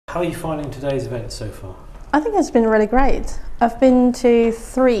How are you finding today's event so far? I think it's been really great. I've been to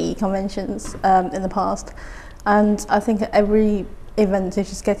 3 conventions in the past, and I think every event is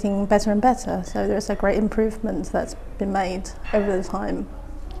just getting better and better. So there's a great improvement that's been made over the time.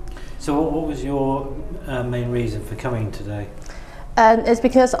 So what was your main reason for coming today? It's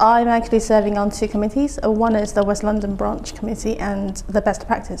because I'm actually serving on 2 committees. One is the West London Branch Committee and the Best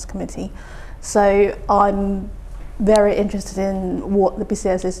Practice Committee. So I'm very interested in what the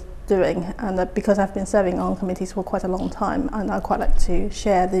BCS is doing, and because I've been serving on committees for quite a long time, and I quite like to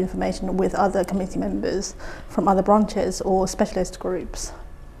share the information with other committee members from other branches or specialist groups.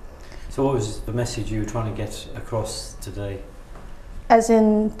 So what was the message you were trying to get across today? As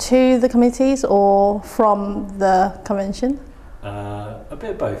in to the committees or from the convention? A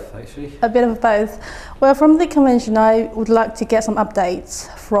bit of both, actually. A bit of both. Well, from the convention, I would like to get some updates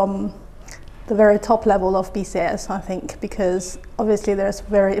from the very top level of BCS, I think, because obviously there's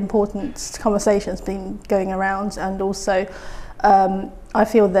very important conversations been going around, and also I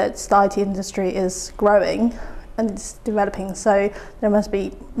feel that the IT industry is growing and it's developing, so there must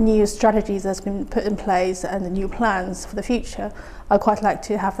be new strategies that's been put in place and new plans for the future. I'd quite like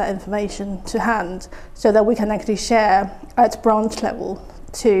to have that information to hand so that we can actually share at branch level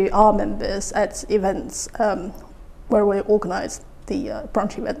to our members at events where we organise the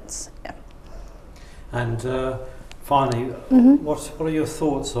branch events. Yeah. And finally, what are your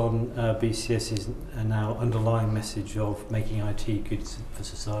thoughts on BCS's now underlying message of making IT good for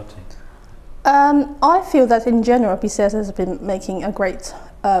society? I feel that in general BCS has been making a great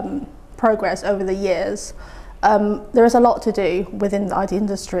progress over the years. There is a lot to do within the IT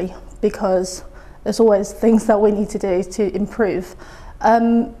industry because there's always things that we need to do to improve.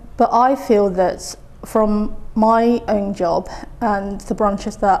 But I feel that from my own job and the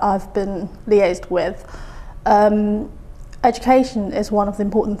branches that I've been liaised with, education is one of the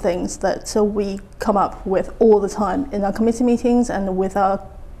important things that we come up with all the time in our committee meetings and with our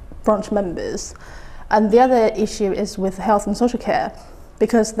branch members. And the other issue is with health and social care,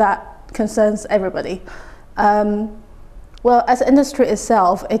 because that concerns everybody. Well, as an industry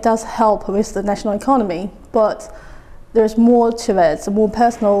itself, it does help with the national economy, but there's more to it, more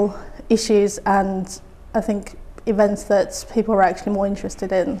personal issues, and I think events that people are actually more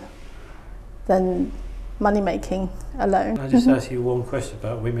interested in than money making alone. Can I just ask you one question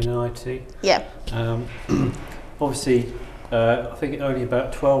about women in IT? Yeah. Obviously, I think only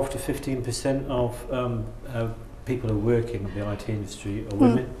about 12 to 15% of people who work in the IT industry are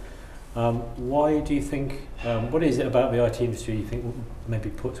women. Why do you think, what is it about the IT industry you think maybe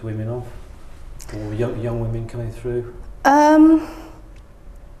puts women off, or young women coming through?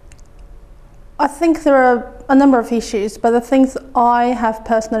 I think there are a number of issues, but the things I have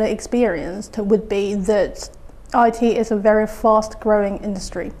personally experienced would be that IT is a very fast growing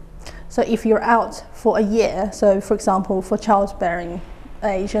industry. So if you're out for a year, so for example for childbearing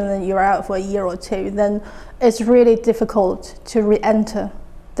age, and then you're out for a year or 2, then it's really difficult to re-enter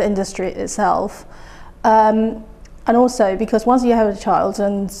the industry itself. And also because once you have a child,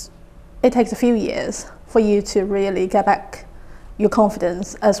 and it takes a few years for you to really get back your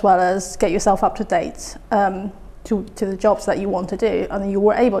confidence as well as get yourself up to date to the jobs that you want to do and you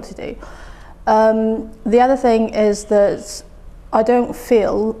were able to do. The other thing is that I don't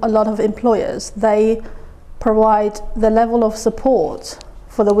feel a lot of employers, they provide the level of support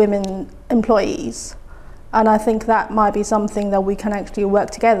for the women employees, and I think that might be something that we can actually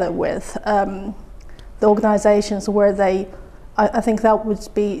work together with the organisations where I think that would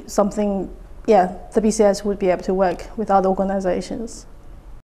be something, yeah, the BCS would be able to work with other organisations.